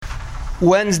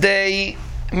Wednesday,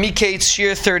 Miketz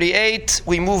Shir 38.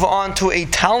 We move on to a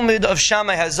Talmud of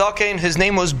Shammai Hazaken. His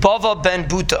name was Bava ben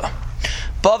Buta.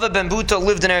 Bava ben Buta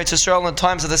lived in Eretz Yisrael in the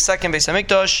times of the second Beis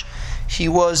Hamikdash. He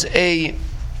was a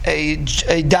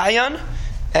Dayan,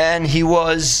 and he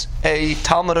was a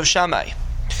Talmud of Shammai.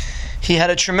 He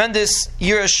had a tremendous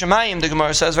Yiras Shamayim, the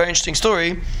Gemara says, very interesting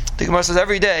story. The Gemara says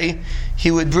every day he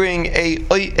would bring a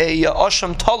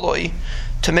Asham Taloi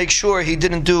to make sure he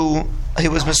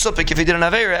was Mesupik. If he did an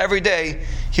Aveira, every day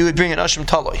he would bring an Asham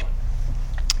Taloi.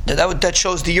 That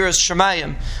shows the Yiras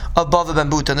Shamayim of Bava ben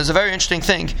Buta. And there's a very interesting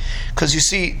thing, because you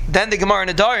see, then the Gemara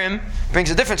in Nedarim brings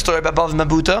a different story about Bava ben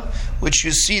Buta, which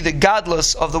you see the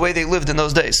godless of the way they lived in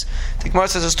those days. The Gemara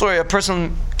says a story, a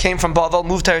person came from Bavel,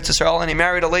 moved to Eretz Yisrael, and he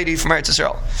married a lady from Eretz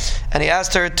Yisrael. And he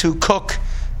asked her to cook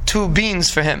 2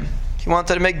 beans for him. He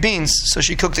wanted to make beans, so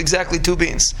she cooked exactly 2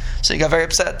 beans. So he got very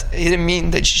upset. He didn't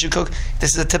mean that she should cook.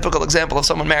 This is a typical example of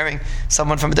someone marrying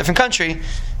someone from a different country.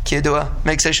 Kiyadua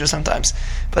makes issue sometimes.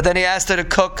 But then he asked her to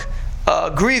cook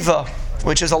griva,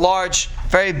 which is a large,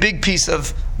 very big piece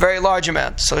of very large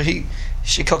amount. So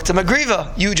she cooked him a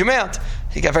griva, huge amount.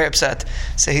 He got very upset.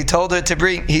 So he told her to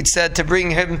bring him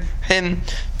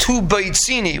 2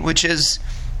 baitzini, which is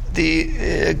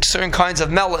the certain kinds of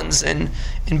melons in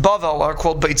Bavel are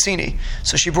called baitzini.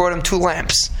 So she brought him 2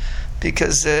 lamps,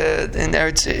 because in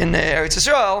Eretz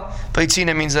Yisrael,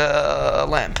 baitzini means a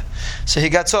lamp. So he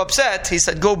got so upset, he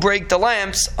said, "Go break the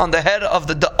lamps on the head of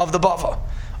the bava,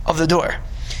 of the door."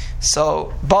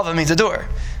 So bava means a door,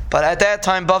 but at that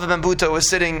time Bava ben Buta was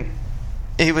sitting.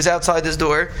 He was outside his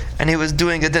door and he was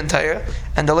doing a din tayr,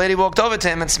 and the lady walked over to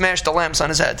him and smashed the lamps on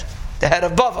his head. The head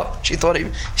of Bava. She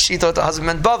thought the husband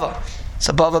meant Bava.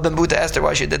 So Bava ben Buta asked her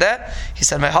why she did that. He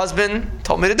said, "My husband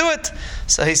told me to do it."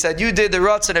 So he said, "You did the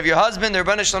ratzon of your husband. The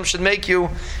Rebbeinu Shalom should make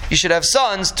you should have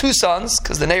sons, 2 sons,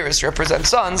 because the Neiris represent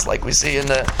sons, like we see in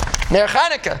the Ner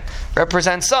Chanukah,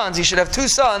 represent sons. You should have 2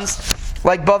 sons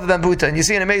like Bava ben Buta." And you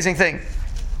see an amazing thing.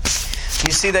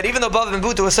 You see that even though Bava ben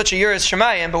Buta was such a Yiras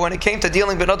Shamayim, but when it came to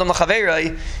dealing with Adam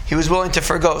l'Chaverai, he was willing to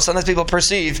forgo. Sometimes people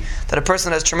perceive that a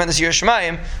person has tremendous Yiras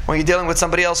Shamayim. When you're dealing with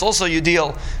somebody else, also you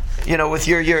deal, with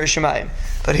your Yiras Shamayim.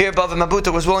 But here, Bava ben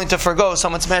Buta was willing to forgo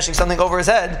someone smashing something over his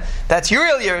head. That's your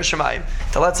real Yiras Shamayim.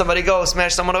 To let somebody go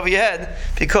smash someone over your head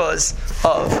because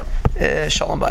of Shalom Bayis.